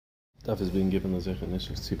Daf is being given the Zecher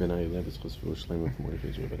Neshach Tzibenai Levis Chos V'Rosh Shleima from Mordechai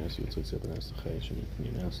Rabban Yossi Yitzchak Zeben Asachai Shemin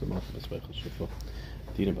Pnina Asamach B'Sveichel Shefo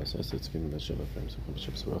Dina Bas Esther Tzvim B'Sheva Frem Sukham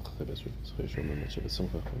B'Shev Sorach Chebes B'Schei Shomer B'Shev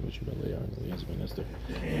Simcha Chom B'Shev B'Leir and Eliezer Ben Esther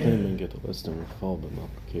Plain Ben Get Olester Rechal B'Mal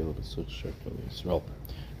Caleb B'Such Shek Yisrael.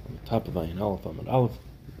 On the top of Ayin Aleph Amud Aleph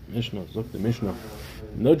Mishnah Zok the Mishnah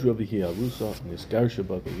Nodra B'Hi Arusa Nisgarsha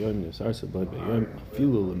B'Yom Nisarsa B'Yom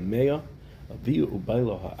Afilu L'Meya Aviyu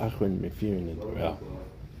Ubayla Ha'achron Mefirin Nidra.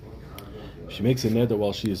 She makes a neder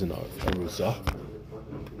while she is in Arusa.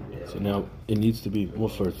 So now it needs to be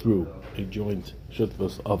mufar through a joint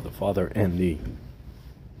shutbus of the father and the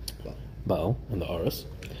Baal and the Aris.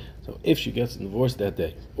 So if she gets divorced that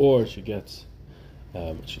day, or she gets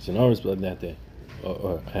she's in Aris that day,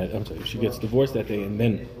 if she gets divorced that day and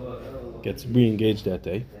then gets re-engaged that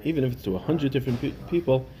day, even if it's to 100 different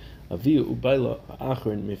people, Aviyu Ubayla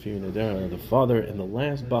Achron Mefir Neder, the father and the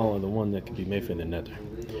last Baal are the one that can be made for the neder.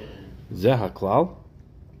 Zeha klal.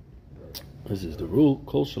 This is the rule.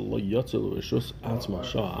 Kol shelo yotzel rishus atzma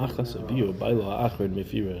shah achas aviyu bayla achred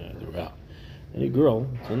mefira adura. Any girl,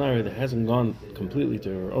 Tanara, that hasn't gone completely to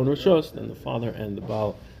her own rishus, then the father and the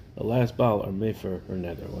baal, the last baal, are made for her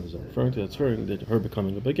neder. What is that referring to? That's referring to her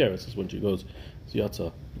becoming a begeris. This is when she goes to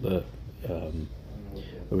yotza the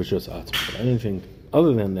rishus atzma. But anything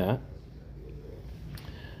other than that,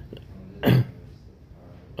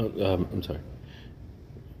 I'm sorry.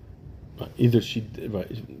 Either she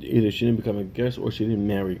didn't become a guest or she didn't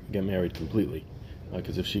get married completely.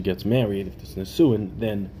 Because if she gets married, if it's Nesuin,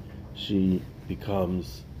 then she's Yatzah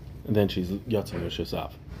Rishus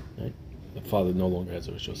Av. Right? The father no longer has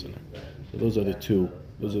a Rishus in her. So those are the two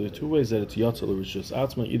ways that it's Yatzah Rishus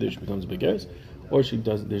Atzma. Either she becomes a begeris, or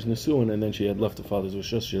there's Nesuin, and then she had left the father's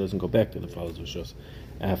Rishus. She doesn't go back to the father's Rishus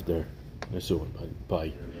after Nesuin.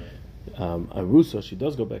 By Arusa, she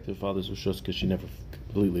does go back to the father's Rishus because she never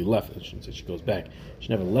completely left. I shouldn't say she goes back. She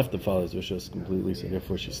never left the father's Rishus completely, so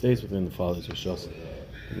therefore she stays within the father's Rishus.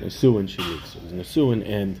 Nesuin she leaves. So Nesuin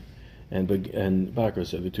and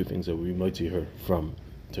Bakras are the two things that we might see her from,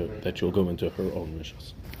 that she'll go into her own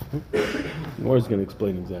Rishus. More is going to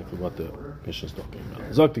explain exactly what the Mishnah is talking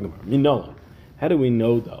about. Zokti Gemara, Minola. How do we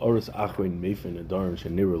know the Aris Achrein Mefer Nadarim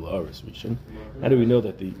Shenira La'aris Rishon? How do we know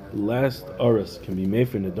that the last Aris can be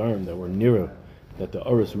Mefer Nadarim that were Nira, that the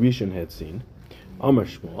Aris Rishon had seen? Amar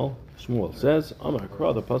Shmuel says, Amar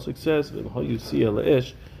Kra, the pasuk says, V'n'hayu siya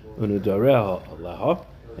le'ish u'nedareha aleha,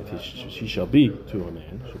 if she shall be to a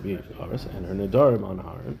man, she'll be Aris, and her Nadarim on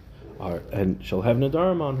her, and she'll have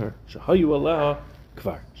Nadarim on her. Shahayu aleha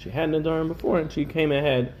kvar. She had Nadarim before, and she came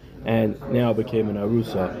ahead and now became an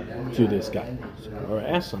Arusa to this guy. So, or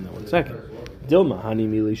ask on that 1 second. Dilma Hani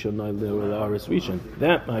Milisha Aris Rishon.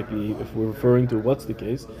 That might be, if we're referring to what's the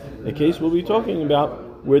case we'll be talking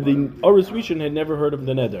about where the Aris Rishon had never heard of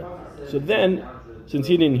the neder. So then, since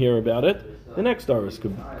he didn't hear about it, the next Aris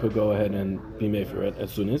could go ahead and be made for it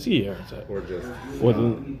as soon as he hears it. Or just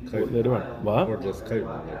later on. What? Or just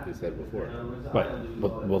Kaidman, like we said before. Right.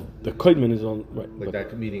 Well, the Kaidman is on right. Like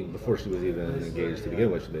that meeting before she was even engaged to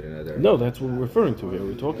begin with, she didn't know there. No, that's what we're referring to here.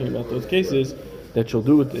 We're talking about those cases that she'll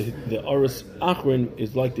do with the Aris Achron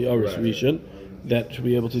is like the Aris Rishon, that she'll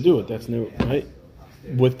be able to do it. That's new, right?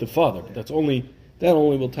 With the father. But that only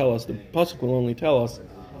will tell us, the pasuk will only tell us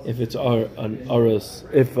if it's an Aris,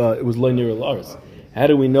 if it was Lo Nira L'Aris. How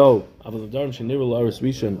do we know? Maybe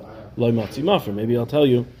I'll tell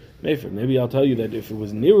you, maybe I'll tell you that if it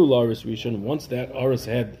was Nira L'Aris Rishon, once that Aris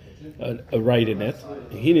had a right in it,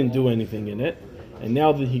 and he didn't do anything in it, and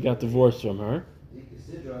now that he got divorced from her,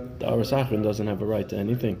 the Aris Achron doesn't have a right to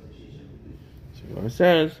anything. So it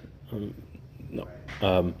says, no.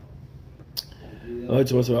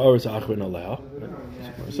 It's also Aris Achron Aleha.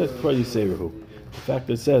 It says Kra Yiserahu. The fact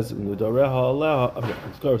that it says in the Dareha Aleha,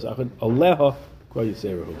 Aris Achron Aleha Kra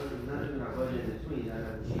Yiserahu.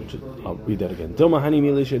 I'll read that again. Dilma Hani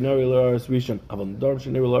Milisha Nari L'Aris Rishon Avan Dar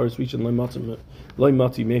Shenir L'Aris Rishon Loy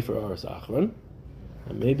Mati Mefer Aris Achron.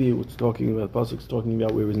 And maybe it was talking about, the pasuk's talking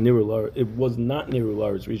about where it was Nirul. It was not Nirul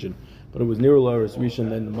Aris Rishon, but it was Nirul Aris Rishon.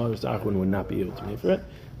 Then the Aris Achron would not be able to make for it.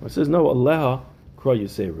 But it says no, Aleha Kra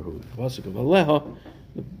Yiserahu. The pasuk of Aleha,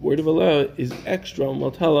 the word of Aleha is extra and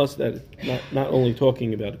will tell us that it's not only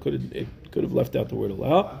talking about it could have left out the word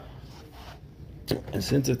Aleha. And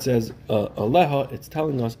since it says Aleha, it's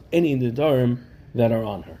telling us any Nidarim that are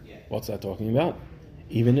on her. What's that talking about?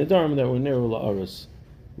 Even Nidarim that were Nirul Aris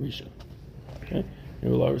Rishon. Okay.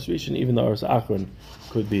 Nirul Aris Rishon, even the Aris Achron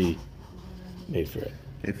could be made for it.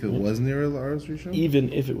 If it was Nirul Aris Rishon?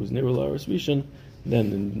 Even if it was Nirul Aris Rishon,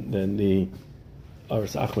 then the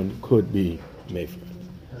Aris Achron could be made for it.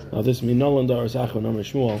 Now this Minolan Daras Achron Amar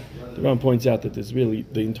Shmuel, the Ram points out that there's really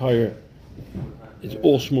it's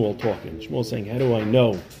all Shmuel talking. Shmuel saying, how do I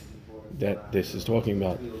know that this is talking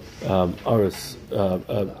about Aris,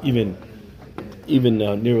 even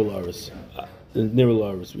Nirul Aris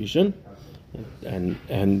Rishon?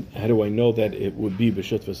 And how do I know that it would be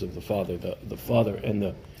b'shutfus of the father? The father and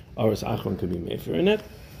the Aris Achron could be mefer in it.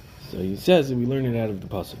 So he says that we learn it out of the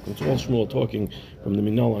pasuk. It's all Shmuel talking from the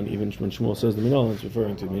Minolan. Even when Shmuel says the Minolan, it's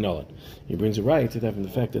referring to the Minolan. He brings a right to that from the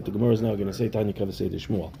fact that the Gemara is now going to say Tanya Kavasei de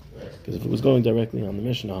Shmuel. Because if it was going directly on the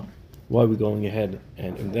Mishnah, why are we going ahead?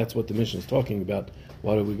 And that's what the Mishnah is talking about.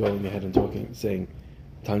 Why are we going ahead and saying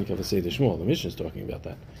Tanya Kavasei de Shmuel? The Mishnah is talking about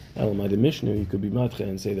that. Elamai the Mishnah, you could be matche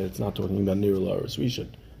and say that it's not talking about Nirul Aris Rishon,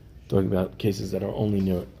 talking about cases that are only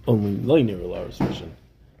lay Nirul Aris Rishon.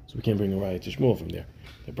 So we can't bring a riot to Shmuel from there.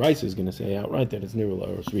 The Bryce is going to say outright that it's Nirul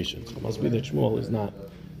Aris Rishon. So it must be that Shmuel is not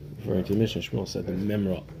referring to the Mishnah. Shmuel said the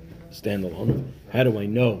Memra standalone. How do I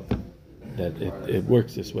know that it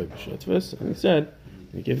works this way? And he said,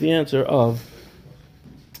 he gave the answer of,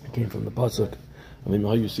 it came from the pasuk.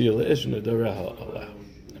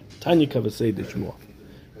 Tanya Kavasei de Shmuel.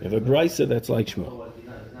 We have a Bryce that's like Shmuel.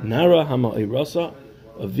 Nara Hama'irasa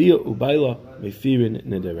Avia Ubaila Mefirin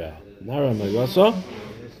Nederah. Nara Ma'irasa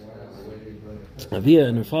Avia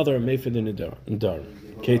and her father are made for the Nidar.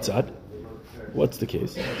 Ketzad. What's the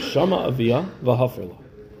case? Shama Avia V'Haferla.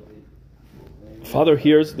 Father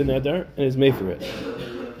hears the Neder and is made for it.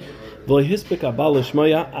 V'Lehispik Abal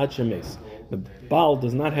Lishmoya Ad Shemes. The Baal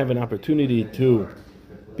does not have an opportunity to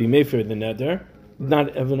be made for the Neder,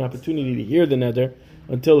 not have an opportunity to hear the Neder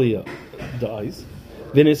until he dies.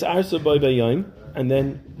 Then it's Arsa Boy Bayayim, and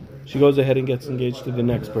then she goes ahead and gets engaged to the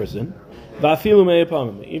next person. Even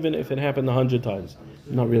if it happened 100 times.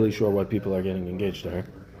 I'm not really sure why people are getting engaged to her.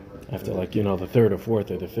 After the third or fourth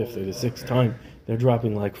or the fifth or the sixth time, they're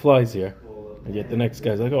dropping like flies here. And yet the next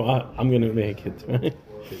guy's like, I'm going to make it. Right?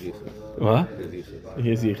 What? He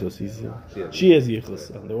has yichus. She has yichus.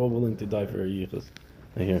 And they're all willing to die for her yichus.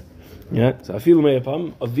 I hear. Yeah. So afilu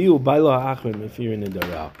me'apam aviu baila achron mefirin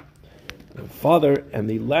nidara. The father and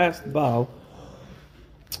the last Baal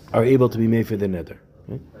are able to be made for the neder.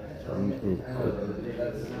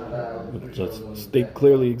 Let's state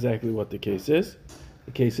clearly exactly what the case is.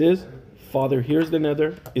 The case is, father hears the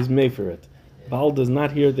neder, is made for it. Baal does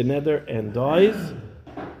not hear the neder and dies,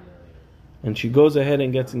 and she goes ahead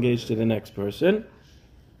and gets engaged to the next person.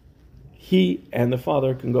 He and the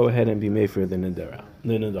father can go ahead and be made for the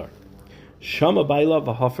neder. Shama baila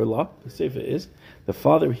v'haferla. The sefer is, the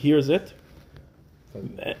father hears it,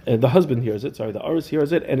 the husband hears it, the Aris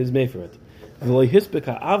hears it and is made for it. Now the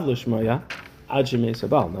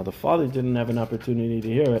father didn't have an opportunity to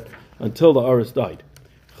hear it until the Aris died.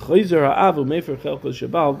 The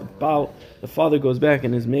father goes back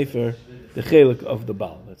and is mefer the chelik of the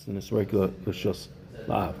Baal. That's the Nesroik L'Shus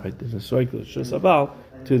La'av, right? There's Nesroik L'Shus Baal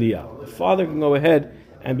to the Yav. The father can go ahead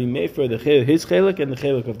and be mefer his chelik and the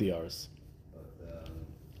chelik of the Aris.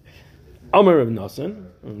 Amar Rav Nosson.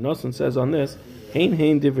 Rav Nosson says on this,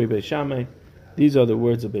 Hein divrei Beis Shammai. These are the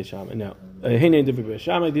words of Beis Shammai. Now, Hein divrei Beis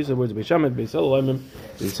Shammai. These are the words of Beis Shammai. Beis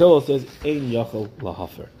Hillel says, Ein yachol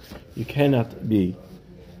lahafer. You cannot be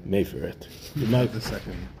made for it. You might the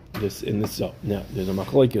second. This in this so now there's a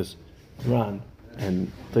machlokes Ran and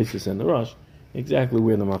places in the Rosh exactly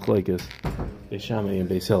where the machlokes Beis Shammai and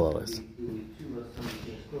Beis Hillel is.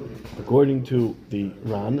 According to the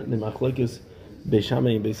Ran, the machlokes Beis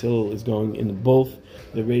Shammai and Beis Hillel is going in both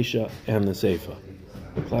the Reisha and the Seifa.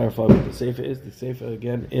 To clarify what the Seifa is, the Seifa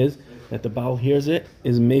again is that the Baal hears it,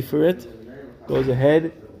 is made for it, goes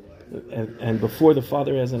ahead, and before the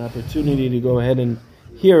father has an opportunity to go ahead and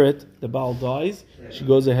hear it, the Baal dies. She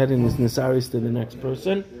goes ahead and is Nisaris to the next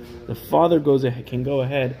person. The father can go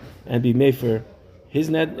ahead and be made for his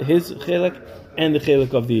chelik and the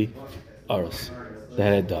chelik of the Aros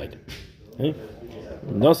that had died. Okay?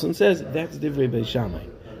 Nosson says that's divrei Beis Shammai.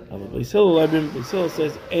 Beis Hillel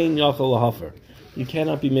says ein yachol lahafer. You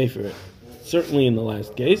cannot be made for it. Certainly in the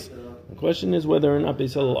last case. The question is whether or not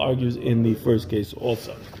Beis Hillel argues in the first case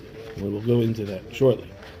also. We will go into that shortly.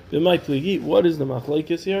 What is the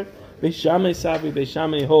machlokes here? Beis Shammai Savi, Beis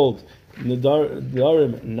Shammai holds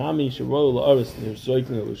Nedarim Nami Sharo La'aris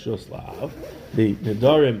Nirsoikne L'Shus La'av. The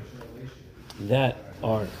Nedarim that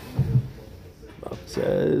are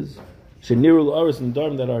says Sheniru La'aris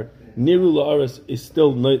Nedarim that are Niru La'aris is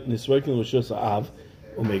still Nisroikne L'Shus La'av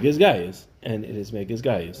Omegas Gaius, and it is Megas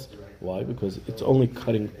Gaius. Why? Because it's only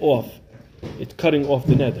cutting off the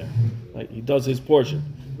neder. Right? He does his portion.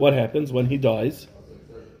 What happens when he dies?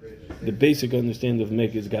 The basic understanding of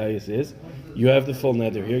Megas Gaius is you have the full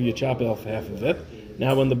neder here, you chop off half of it,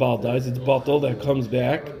 Now when the Baal dies, it's Batal that comes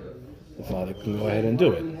back. The father can go ahead and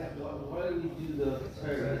do it.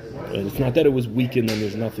 And it's not that it was weakened and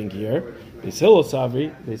there's nothing here. Beis Hillel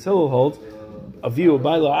Savri, Beis Hillel holds, Aviu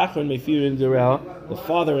Baila Achron Mefirin Dirah, the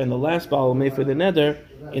father and the last Baal made for the neder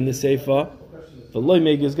in the Seifa, the Loy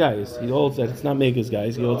Megas guys. He holds that it's not Megas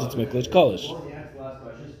guys, he holds it's Miklish Kolish.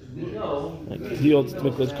 He holds it's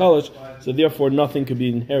Miklish Kolish, so therefore nothing could be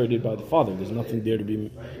inherited by the father. There's nothing there to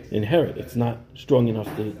be inherited. It's not strong enough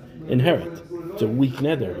to inherit. It's a weak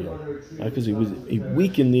neder here. Because he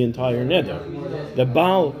weakened the entire neder. The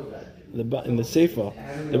Baal in the Seifa,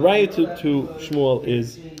 the raya to Shmuel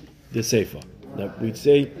is the Seifa. That we'd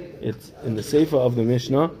say it's in the Seifa of the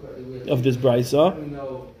Mishnah, of this Brisa,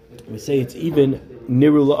 we say it's even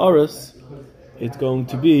Niru La'aris, it's going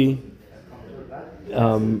to be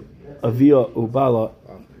Avia Ubala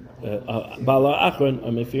Bala Achron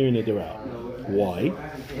Amefirin Edera. Why?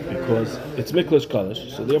 Because it's Miklish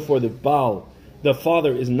Kalish, so therefore the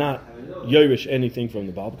father is not Yerush anything from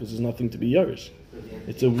the Baal because there's nothing to be Yerush.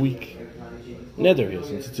 It's a weak neder here.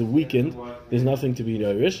 Since it's a weakened, there's nothing to be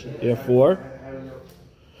Yerush. Therefore,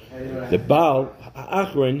 the Baal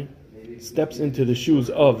Achron steps into the shoes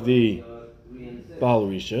of the Baal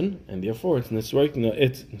Rishon, and therefore it's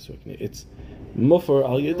Mufar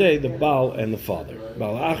al Yadei, the Baal and the father.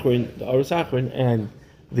 Baal Achron, the Aris Achron, and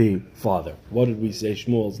the father. What did we say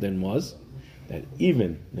Shmuel's then was? That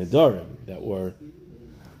even Nedarim that were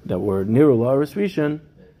Nirul Aris Rishon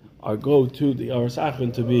are go to the Aris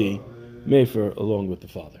Achron to be Mefer along with the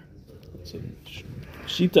father. So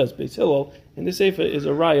Shitas Beis Hillel and the Seifa is a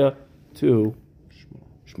raya to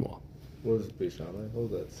Shmuel. What does Beis Shammai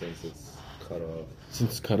hold that since it's cut off?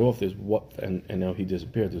 Since it's cut off, there's what, and now he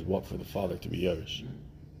disappeared, there's what for the father to be Yerush.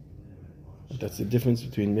 That's the difference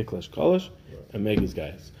between Miklesh Kolish and Megas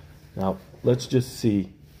guys. Now, let's just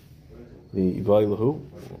see the Ibailahu,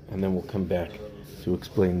 and then we'll come back to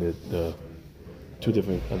explain the two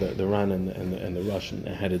different, the Ran and the Russian,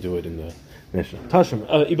 and how to do it in the Mishnah. Tashim,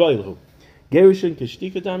 Ibailahu. Gerushin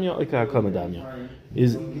kishtika damya or kakama damya?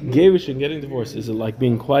 Is Gerushin getting divorced? Is it like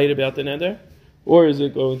being quiet about the neder, or is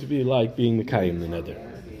it going to be like being mekayim the neder?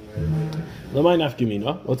 Lamay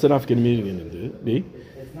nafkamina. What's an nafkamina going to be?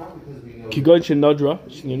 Kigoyin nadra.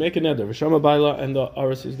 She's going to make a neder. V'shama baila, and the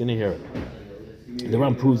aris is going to hear it. The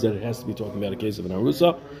Ram proves that it has to be talking about a case of an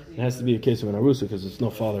arusa. It has to be a case of an arusa because there's no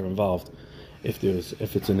father involved. If it's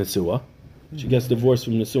a nesua, she gets divorced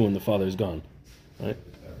from nesua and the father is gone, right?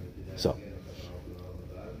 So.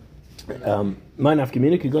 My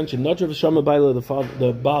nafkamina kigon shenadra v'shama baila,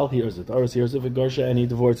 the Baal hears it, Aris hears it, v'garsha, and he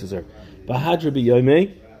divorces her. Bahadra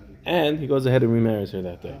b'yomei, and he goes ahead and remarries her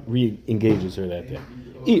that day, re-engages her that day.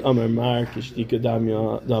 I amar mar kishtika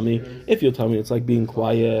damya dami. If you'll tell me it's like being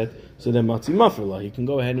quiet, so then matzi mafrla, he can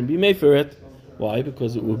go ahead and be made for it. Why?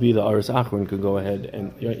 Because it will be the Aris Achron can go ahead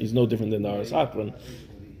and he's no different than the Aris Achron.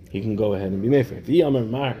 He can go ahead and be made for it. I amar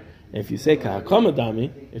mar. And if you say kahakama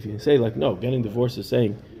dami, if you say like no, getting divorced is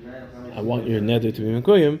saying I want your neder to be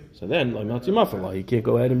mekuyim, so then like matzi mafrla, he can't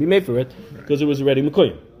go ahead and be made for it because it was already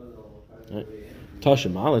mekuyim. Right?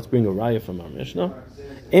 Tashema, let's bring a raya from our Mishnah.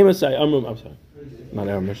 Emasai amrum, I'm sorry, not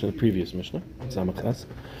our Mishnah, the previous Mishnah. Samachas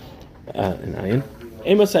in Ayin.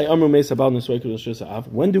 Emasai amrum meisa bal nesroiku l'shusa'av.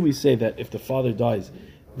 When do we say that if the father dies,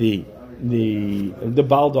 the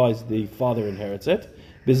Baal dies, the father inherits it?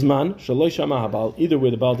 Bisman shaloi shama habal, either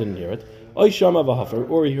where the Baal didn't hear it, oy shama v'hafer,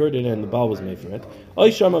 or he heard it and the Baal was made for it,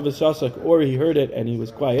 oy shama v'sasak, or he heard it and he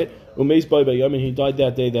was quiet, umeis boy bayam, and he died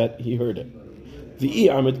that day that he heard it. The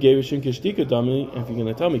armed gerushin kishtika dami. If you're going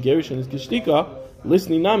to tell me gerushin is kishtika,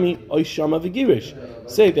 listening nami oy shama v'girish.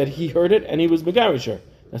 Say that he heard it and he was megarisher.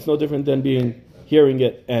 That's no different than hearing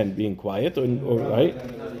it and being quiet, or right?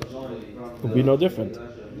 It would be no different.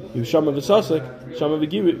 You shama v'sasak, shama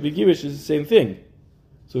v'girish is the same thing.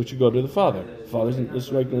 So it should go to the father. The father's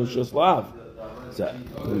just lav. So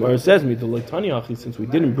the Gemara says me the loitaniachi, since we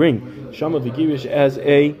didn't bring shama v'girish as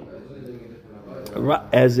a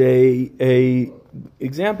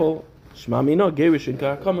example, Shema Mino, Gerishin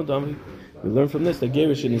Karakamadam. We learn from this that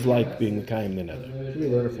Gerishin is like being the Kaim the nether. Can we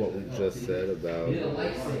learn from what we just said about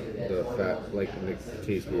the fact, like in the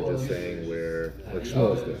case we were just saying, where like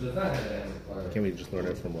Shmuel's did? Can we just learn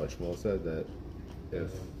it from what Shmuel said, that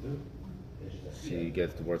if she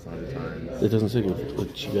gets divorced 100 times? It doesn't say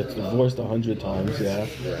she gets divorced 100 times, yeah.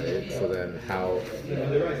 Right. So then how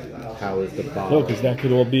is the Baal? No, because that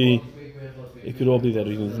could all be. It could all be that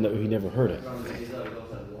he never heard it.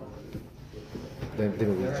 Then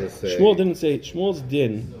didn't we just say Shmuel didn't say Shmuel's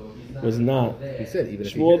din was not. He said even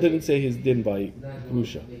if Shmuel didn't say his din by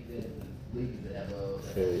Grusha.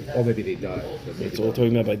 So, or maybe they died. It's all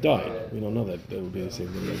talking about by died. We don't know that would be the same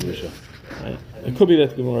thing as Risha. Right? It could be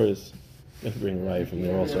that Gemara is going to bring a riot from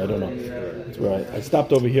there also. I don't know. That's where I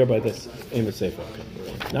stopped over here by this Amos Sefer.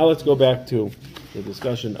 Now let's go back to the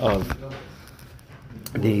discussion of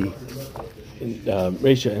the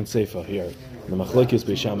Reisha and Sefer here. The Machlekes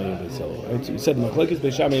Beis Shammai and Beis Hillel. Right? So we said Machlekes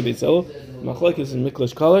Beis Shammai and Beis Hillel. Machlekes in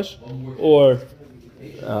Miklash Kalash or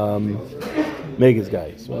Megas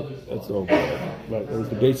Gaius. Right? That's the right. That was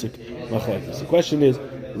the basic Machlekes. The question is,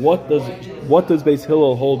 what does Beis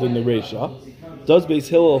Hillel hold in the Reisha? Does Beis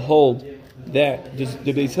Hillel hold that? Does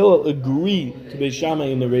the Beis Hillel agree to Beis Shammai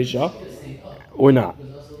in the Reisha or not?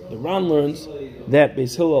 The Ran learns that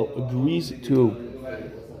Beis Hillel agrees to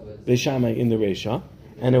Beis Shammai in the Reisha,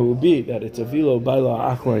 and it will be that it's a vilo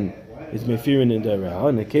baila achron is mefirin in the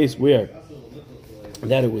in the case where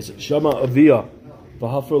that it was shama avia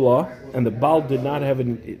v'hafrla, and the Baal did not have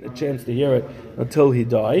a chance to hear it until he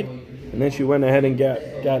died, and then she went ahead and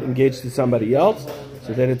got engaged to somebody else,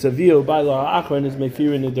 so that it's a vilo baila achron is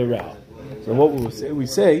mefirin in the. So what we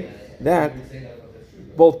say that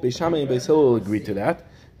both Beis Shammai and Beis Hillel agree to that,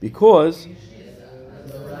 because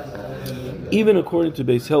even according to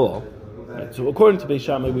Beis Hillel, right, so according to Beis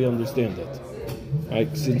Shammai we understand it, right?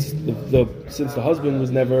 Since the husband was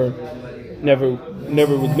never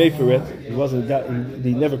was made for it,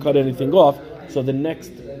 he never cut anything off. So the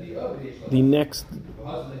next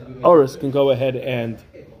Oris can go ahead and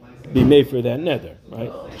be made for that nether,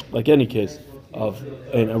 right? Like any case of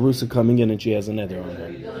an Arusa coming in and she has a nether on her.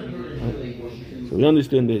 Right? So we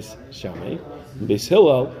understand Beis Shammai. Beis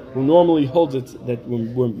Hillel, who normally holds it that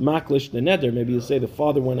when we're maklish the nether, maybe you'll say the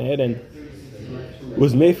father went ahead and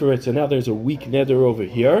was made for it, so now there's a weak nether over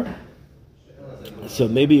here. So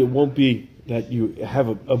maybe it won't be that you have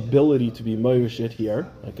an ability to be moirish it here,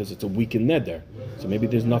 because it's a weakened nether. So maybe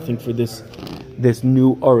there's nothing for this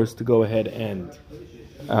new Oris to go ahead and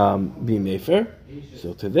be mefer.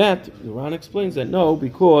 So to that, the Ran explains that no,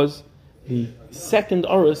 because the second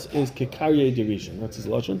Oris is Kekarye Dirishan. That's his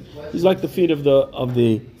lashon. He's like the feet of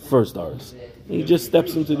the first Oris. He just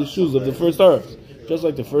steps into the shoes of the first Oris. Just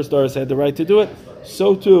like the first Oris had the right to do it,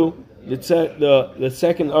 so too the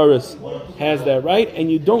second Oris has that right,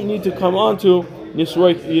 and you don't need to come on to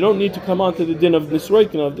Nisroik. You don't need to come on to the din of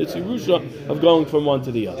Nisroikin, of the Tzirusha, of going from one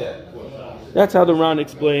to the other. That's how the Ran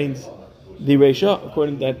explains the Reisha.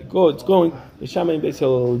 According to that, it's going. The Shammai and Beis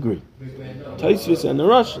Hillel agree. Taisvis and the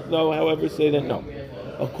Rush, though, however, say that no.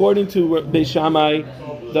 According to Beis Shammai,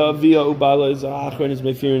 the Via Ubala is Achron is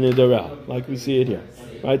Mefirin Nidara, like we see it here.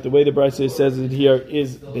 Right? The way the Brisa says it here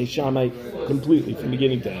is Beis Shammai completely from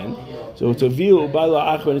beginning to end. So it's a Via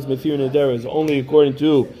Ubala Achron is Mefirin Nidara is only according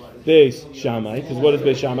to Beis Shammai, because what does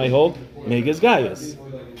Beis Shammai hold? Megas Gaius.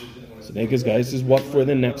 So Megas Gaius is what for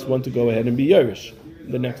the next one to go ahead and be Yerush.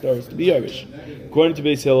 The next Oris to be Yerush. According to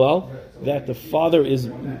Beis Hillel, that the father is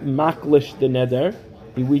maklish the neder,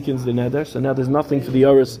 he weakens the neder, so now there's nothing for the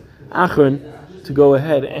Oris Achron to go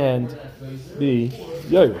ahead and be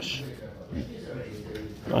Yerush.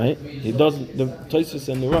 Right? He doesn't. The Tosfos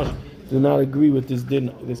and the Rosh do not agree with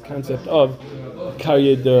this concept of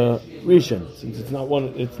Karya de Rishon. Since it's not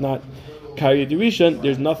Karya de Rishon,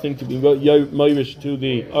 there's nothing to be Moirish to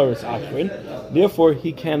the Oris Achron. Therefore,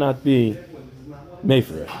 he cannot be made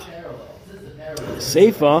for it.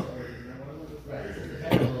 Seifa.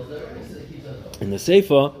 In the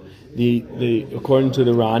Seifa, the according to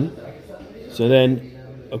the Ran, so then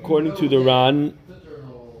according to the Ran,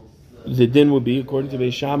 the din would be according to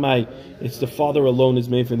Beis Shammai, it's the father alone is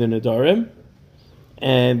made for the Nadarim,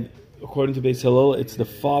 and according to Beis Hillel, it's the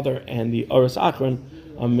father and the Oris Achron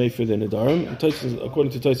are made for the Nadarim. And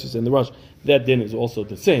according to Tosfos and the Rosh, that din is also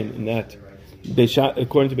the same in that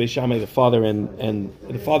according to Beis Shammai, the father and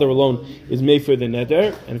the father alone is made for the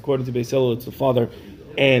Neder, and according to Beis Hillel, it's the father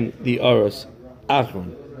and the Oris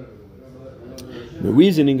Achron. The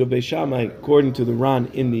reasoning of Beis Shammai, according to the Ran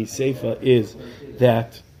in the Seifa, is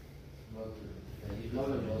that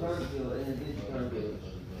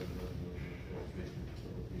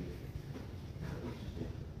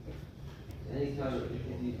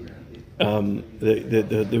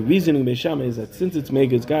the reasoning of Beis Shammai is that since it's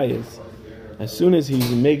Megas Gaius, as soon as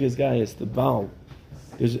he's in Megas Gaius, the Baal,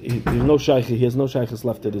 there's no shaykh, he has no shaykhs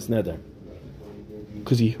left to this nether,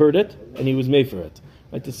 because he heard it and he was made for it.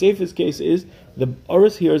 Right? The safest case is the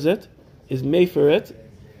Oris hears it, is made for it.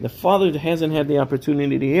 The father hasn't had the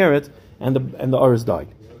opportunity to hear it, and the Oris died.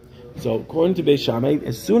 So according to Beis Shammai,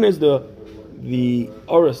 as soon as the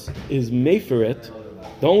Oris is made for it,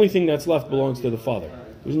 the only thing that's left belongs to the father.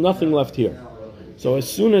 There's nothing left here. So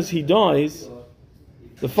as soon as he dies,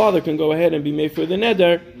 the father can go ahead and be made for the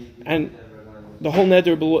neder, and the whole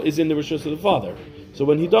neder is in the rishus of the father. So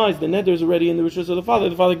when he dies, the neder is already in the rishus of the father.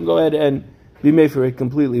 The father can go ahead and be made for it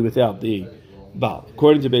completely without the Baal.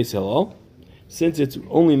 According to Beis Hillel, since it's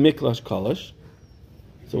only miklash kalash,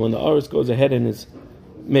 so when the aris goes ahead and is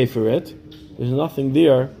made for it, there's nothing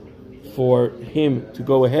there for him to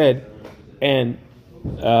go ahead and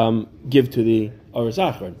give to the aris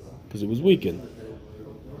achron because it was weakened.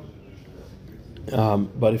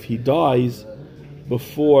 But if he dies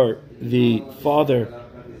before the father,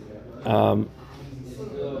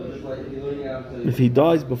 if he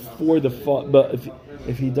dies before the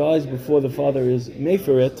if he dies before the father is made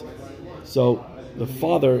for it, so the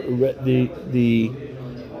father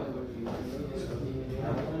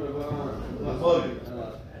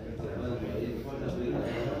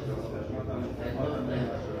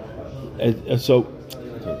so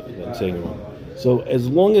I'm saying it wrong. So as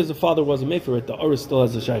long as the father wasn't made for it, the aris still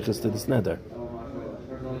has a shaykhus to this neder.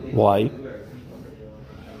 Why?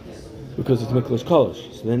 Because it's mikdash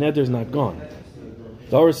kolosh, so the neder is not gone.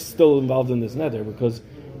 The aris is still involved in this neder because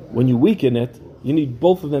when you weaken it, you need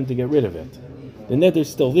both of them to get rid of it. The neder is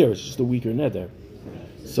still there; it's just a weaker neder.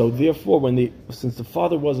 So therefore, since the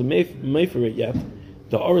father wasn't made for it yet,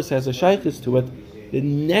 the aris has a shaykhus to it. The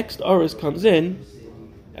next aris comes in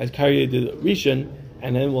as carried the rishon,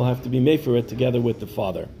 and then will have to be made for it together with the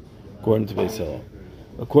father, according to Beis Hillel.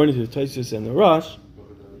 According to the Tosfos and the Rosh,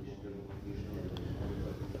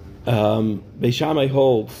 Beis Shammai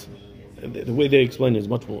holds, the way they explain it is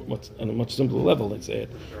much on a much simpler level. Let's say it.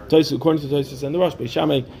 According to Tosfos and the Rosh, Beis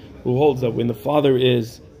Shammai, who holds that when the father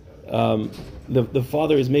is the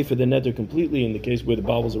father is made for the neder completely, in the case where the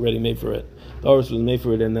Baal was already made for it, the aris was made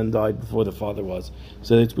for it and then died before the father was.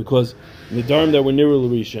 So it's because the Darim that were near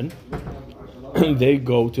Rishon, they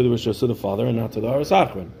go to the rishus of the father and not to the aris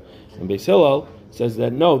achron. And Beis Hillel says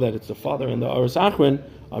that no, that it's the father and the aris achron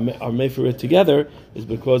are made for it together, is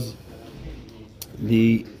because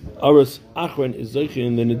the aris achron is zeiche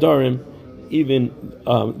in the nedarim, even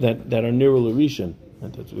that are near Rishon.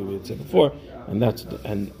 And that's what we had said before, and that's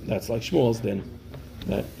like Shmuel's. Then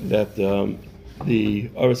that the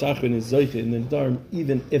aris achron is zeiche in the nedarim,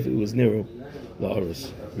 even if it was near the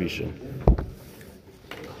aris rishon.